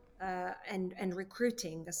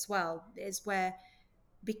recruiting as well, is where,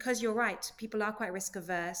 because you're right, people are quite risk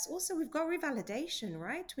averse. Also, we've got revalidation,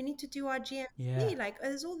 right? We need to do our GMC, like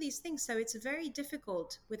there's all these things. So it's very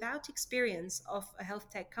difficult without experience of a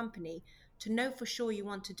health tech company to know for sure you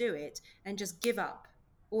want to do it and just give up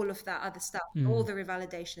all of that other stuff, all the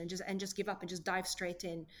revalidation, and just give up and just dive straight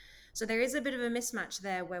in. So there is a bit of a mismatch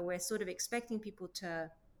there where we're sort of expecting people to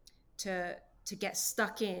get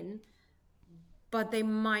stuck in, but they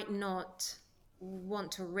might not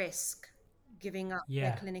want to risk giving up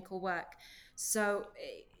their clinical work. So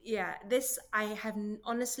this, I have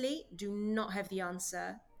honestly do not have the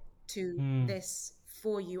answer to this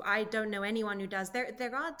for you. I don't know anyone who does. There's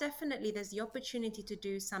the opportunity to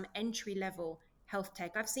do some entry level health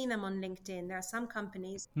tech. I've seen them on LinkedIn. There are some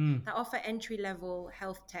companies that offer entry level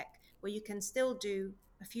health tech where you can still do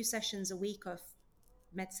a few sessions a week of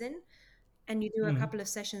medicine and you do a couple of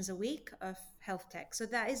sessions a week of health tech. So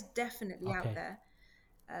that is definitely out there.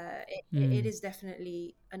 It is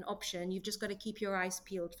definitely an option. You've just got to keep your eyes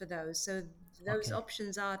peeled for those. So those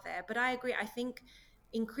options are there. But I agree. I think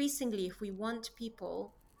increasingly, if we want to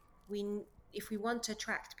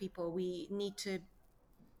attract people, we need to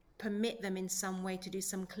permit them in some way to do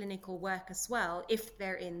some clinical work as well if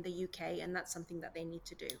they're in the UK, and that's something that they need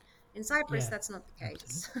to do. In Cyprus, that's not the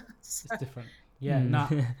case. So. It's different.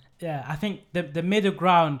 I think the middle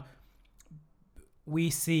ground we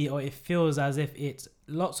see, or it feels as if it's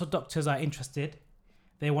lots of doctors are interested.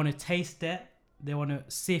 They want to taste it. They want to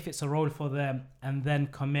see if it's a role for them and then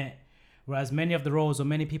commit. Whereas many of the roles, or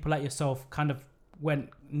many people like yourself, kind of went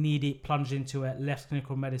knee deep, plunged into it, left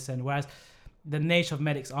clinical medicine. Whereas the nature of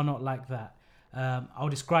medics are not like that. I'll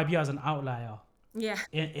describe you as an outlier. Yeah.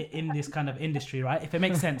 In this kind of industry, right? If it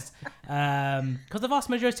makes sense, because the vast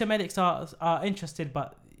majority of medics are interested,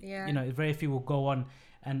 but you know, very few will go on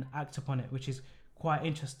and act upon it, which is quite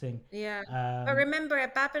interesting. Yeah. But remember,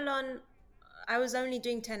 at Babylon, I was only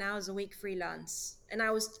doing 10 hours a week freelance, and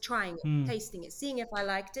I was trying it, tasting it, seeing if I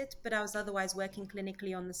liked it, but I was otherwise working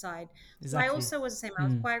clinically on the side. Exactly. So I also was the same. I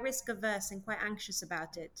was quite risk averse and quite anxious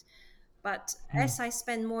about it. But as I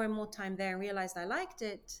spent more and more time there and realized I liked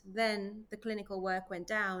it, then the clinical work went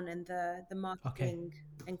down and the marketing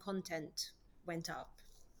and content went up.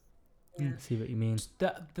 I see what you mean.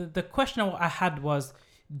 The question I had was,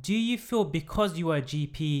 do you feel because you are a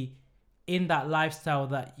GP in that lifestyle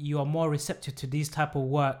that you are more receptive to these type of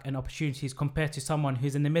work and opportunities compared to someone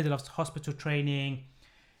who's in the middle of hospital training?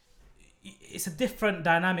 It's a different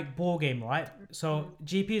dynamic ball game, right? So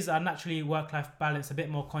GPs are naturally work-life balance, a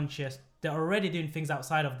bit more conscious. They're already doing things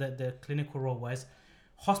outside of the clinical role, whereas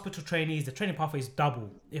hospital trainees, the training pathway is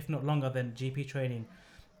double, if not longer, than GP training.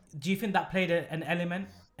 Do you think that played an element,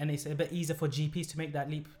 and it's a bit easier for GPs to make that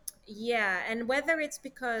leap? Yeah, and whether it's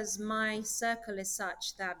because my circle is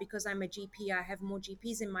such that because I'm a GP, I have more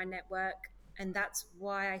GPs in my network, and that's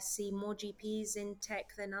why I see more GPs in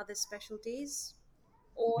tech than other specialties,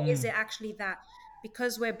 or is it actually that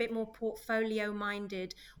because we're a bit more portfolio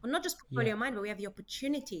minded, or not just portfolio minded, but we have the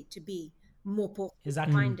opportunity to be more portfolio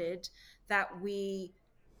minded, that we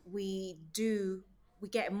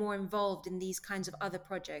get more involved in these kinds of other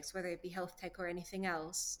projects, whether it be health tech or anything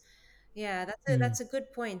else. Yeah, that's a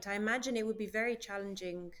good point. I imagine it would be very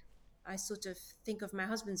challenging. I sort of think of my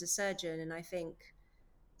husband's a surgeon, and I think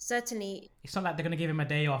certainly it's not like they're gonna give him a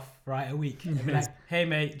day off, right, a week, and be like, "Hey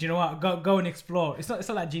mate, do you know what? Go and explore." It's not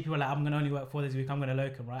like GP were like, "I'm gonna only work 4 days a week. I'm gonna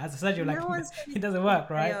locum," right? As a surgeon, like it doesn't work,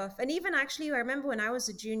 right? Off. And even actually, I remember when I was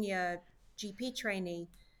a junior GP trainee,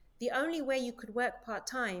 the only way you could work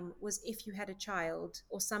part-time was if you had a child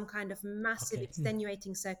or some kind of massive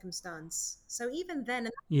extenuating circumstance. So even then,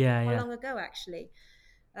 how long ago actually?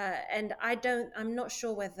 And I'm not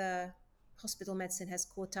sure whether hospital medicine has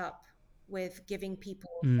caught up with giving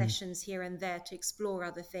people sessions here and there to explore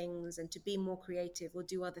other things and to be more creative or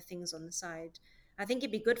do other things on the side. I think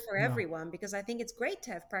it'd be good for everyone, because I think it's great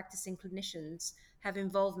to have practicing clinicians have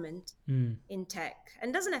involvement in tech,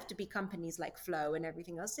 and doesn't have to be companies like Flow and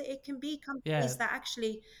everything else. It can be companies that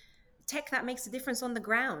actually tech that makes a difference on the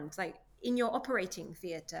ground, like in your operating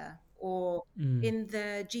theater or in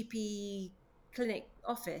the GP clinic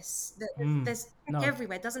office. There's tech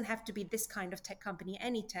everywhere. It doesn't have to be this kind of tech company,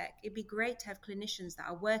 any tech. It'd be great to have clinicians that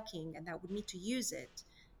are working and that would need to use it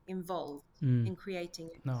involved in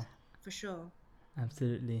creating it. For sure.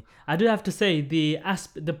 Absolutely. I do have to say the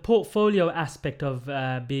portfolio aspect of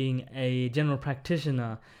being a general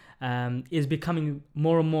practitioner is becoming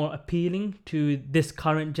more and more appealing to this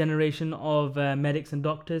current generation of medics and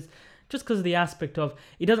doctors, just because of the aspect of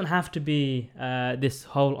it doesn't have to be this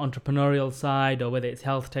whole entrepreneurial side, or whether it's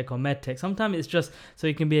health tech or med tech. Sometimes it's just so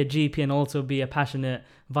you can be a GP and also be a passionate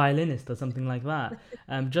violinist or something like that,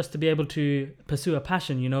 just to be able to pursue a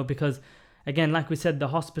passion, you know, because again, like we said, the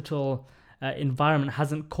hospital environment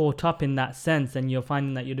hasn't caught up in that sense, and you're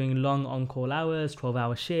finding that you're doing long on-call hours,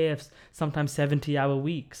 12-hour shifts, sometimes 70-hour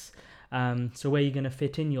weeks. So where are you going to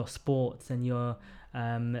fit in your sports and your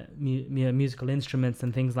musical instruments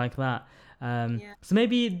and things like that? So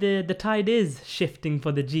maybe the tide is shifting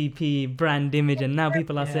for the GP brand image, and now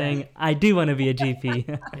people are saying, I do want to be a GP.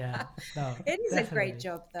 It is definitely a great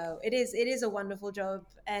job, though. It is a wonderful job,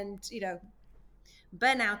 and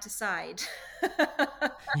burnout aside.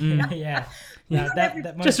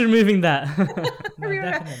 Just removing that.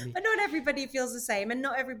 But not everybody feels the same, and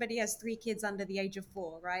not everybody has 3 kids under the age of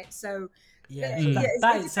 4, right? So it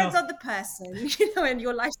depends on the person, and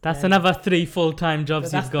your life. That's another 3 full-time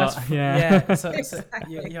jobs you've got. So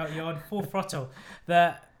exactly. you're on full throttle.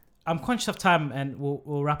 I'm conscious of time, and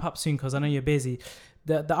we'll wrap up soon because I know you're busy.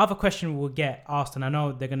 The other question we'll get asked, and I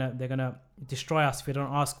know they're gonna destroy us if we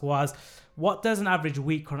don't ask, was, what does an average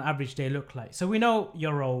week or an average day look like? So we know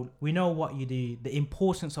your role, we know what you do, the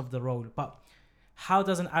importance of the role, but how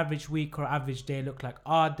does an average week or average day look like?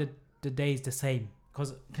 Are the days the same?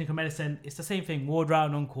 Because clinical medicine, it's the same thing: ward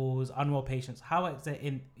round, on calls, unwell patients. How is it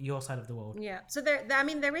in your side of the world? Yeah, so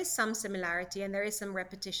there is some similarity and there is some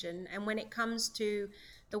repetition. And when it comes to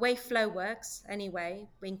the way Flow works, anyway,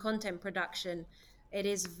 in content production, It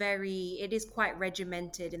is quite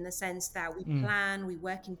regimented in the sense that we plan, we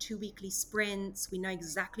work in 2 weekly sprints, we know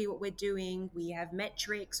exactly what we're doing, we have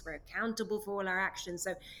metrics, we're accountable for all our actions.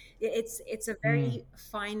 So it's a very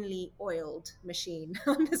finely oiled machine,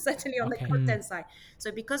 certainly on the Okay. content side.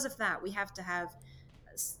 So because of that, we have to have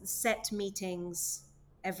set meetings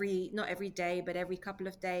not every day, but every couple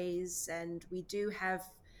of days. And we do have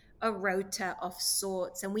a rota of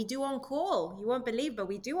sorts, and we do on call. You won't believe, but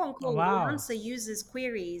we do on call. Wow. We answer users'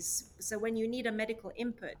 queries. So when you need a medical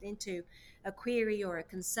input into a query or a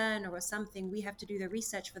concern or something, we have to do the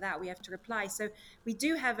research for that. We have to reply. So we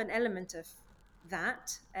do have an element of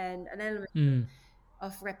that and an element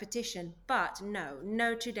of repetition. But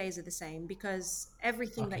no 2 days are the same, because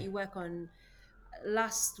everything that you work on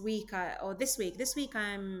last week or this week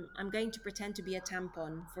I'm going to pretend to be a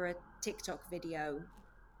tampon for a TikTok video.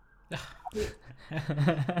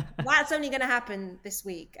 That's only going to happen this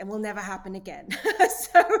week and will never happen again.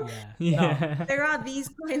 So there are these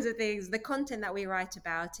kinds of things. The content that we write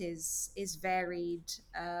about is varied,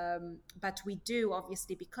 but we do,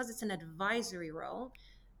 obviously, because it's an advisory role,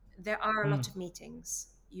 there are a lot of meetings.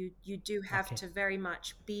 You do have to very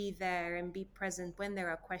much be there and be present when there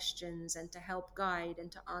are questions, and to help guide and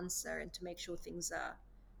to answer and to make sure things are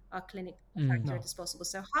clinically accurate as possible.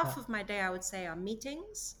 So half of my day, I would say, are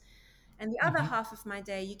meetings. And the other half of my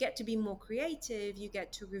day, you get to be more creative. You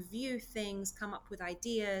get to review things, come up with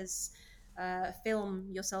ideas, film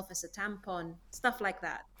yourself as a tampon, stuff like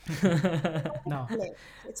that.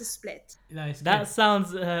 It's a split. That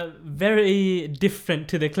sounds very different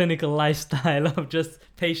to the clinical lifestyle of just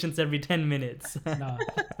patients every 10 minutes.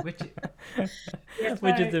 Which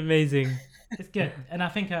is amazing. It's good. And I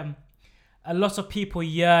think a lot of people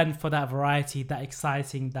yearn for that variety, that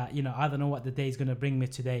exciting, that, I don't know what the day is going to bring me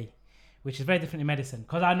today, which is very different in medicine,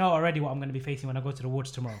 because I know already what I'm going to be facing when I go to the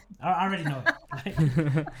wards tomorrow. I already know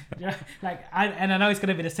it. I know it's going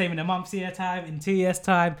to be the same in a month's year time, in 2 years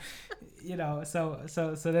time,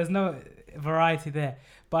 so there's no variety there.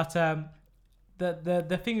 But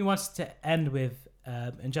the thing we wanted to end with,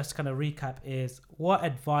 and just to kind of recap, is what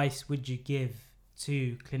advice would you give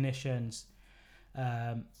to clinicians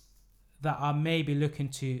that are maybe looking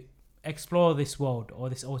to explore this world or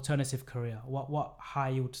this alternative career? What high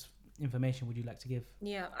yield information would you like to give?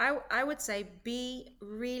 Yeah, I would say be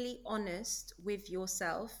really honest with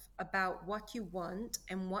yourself about what you want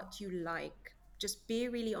and what you like. Just be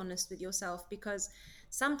really honest with yourself, because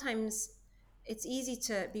sometimes it's easy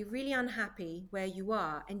to be really unhappy where you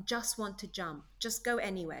are and just want to jump, just go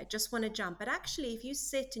anywhere, just want to jump. But actually, if you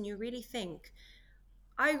sit and you really think,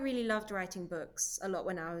 I really loved writing books a lot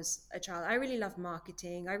when I was a child. I really love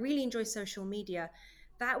marketing. I really enjoy social media.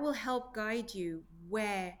 That will help guide you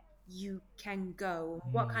where you can go,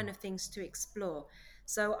 what kind of things to explore.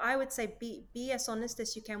 So I would say be as honest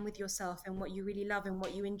as you can with yourself and what you really love and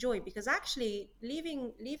what you enjoy, because actually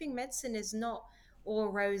leaving medicine is not all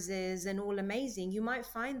roses and all amazing. You might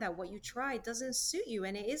find that what you tried doesn't suit you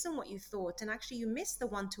and it isn't what you thought, and actually you miss the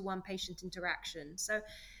one-to-one patient interaction. So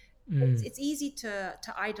it's easy to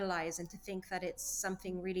idolize and to think that it's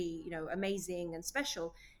something really amazing and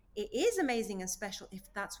special. It is amazing and special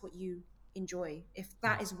if that's what you enjoy. If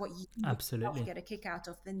that is what you absolutely get a kick out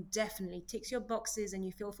of, then definitely ticks your boxes and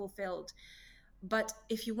you feel fulfilled. But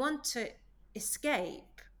if you want to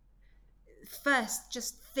escape, first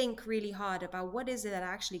just think really hard about what is it that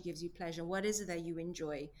actually gives you pleasure, what is it that you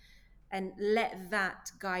enjoy, and let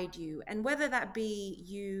that guide you. And whether that be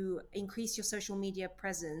you increase your social media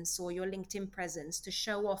presence or your LinkedIn presence to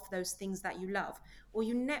show off those things that you love, or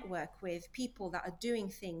you network with people that are doing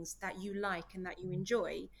things that you like and that you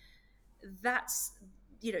enjoy, that's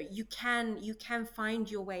you can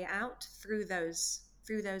find your way out through those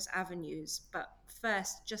avenues. But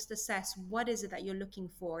first, just assess what is it that you're looking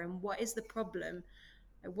for, and what is the problem,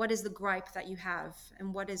 what is the gripe that you have,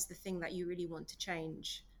 and what is the thing that you really want to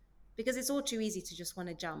change. Because it's all too easy to just want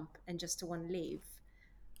to jump and just to want to leave,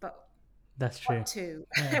 but that's true. What to?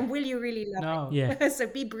 And will you really love it? Yeah. So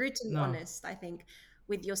be brutally honest, I think,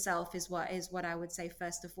 with yourself is what I would say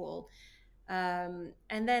first of all. And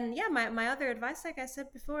then, my other advice, like I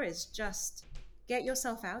said before, is just get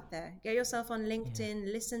yourself out there, get yourself on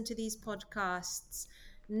LinkedIn, listen to these podcasts,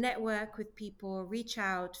 network with people, reach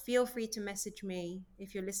out, feel free to message me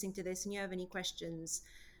if you're listening to this and you have any questions,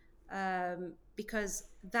 because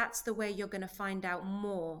that's the way you're going to find out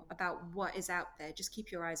more about what is out there. Just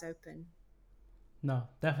keep your eyes open. No,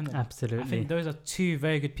 definitely. Absolutely. I think those are two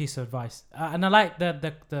very good pieces of advice. And I like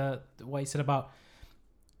the what you said about,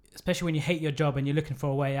 especially when you hate your job and you're looking for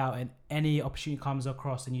a way out and any opportunity comes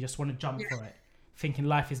across and you just want to jump for it. thinking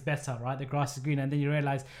life is better, right? The grass is green, and then you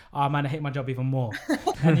realize, oh man, I hate my job even more,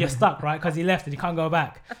 and you're stuck, right? Because you left and you can't go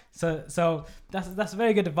back. So that's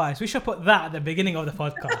very good advice. We should put that at the beginning of the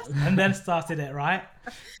podcast and then started it, right?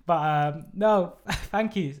 But no,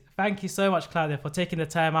 thank you so much, Claudia, for taking the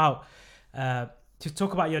time out to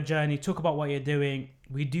talk about your journey, talk about what you're doing.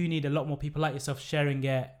 We do need a lot more people like yourself sharing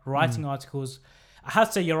it, writing articles. I have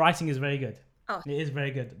to say your writing is very good. Oh. It is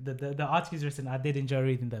very good. The articles written, I did enjoy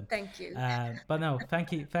reading them. Thank you. But no,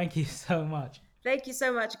 thank you so much. Thank you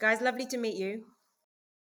so much, guys. Lovely to meet you.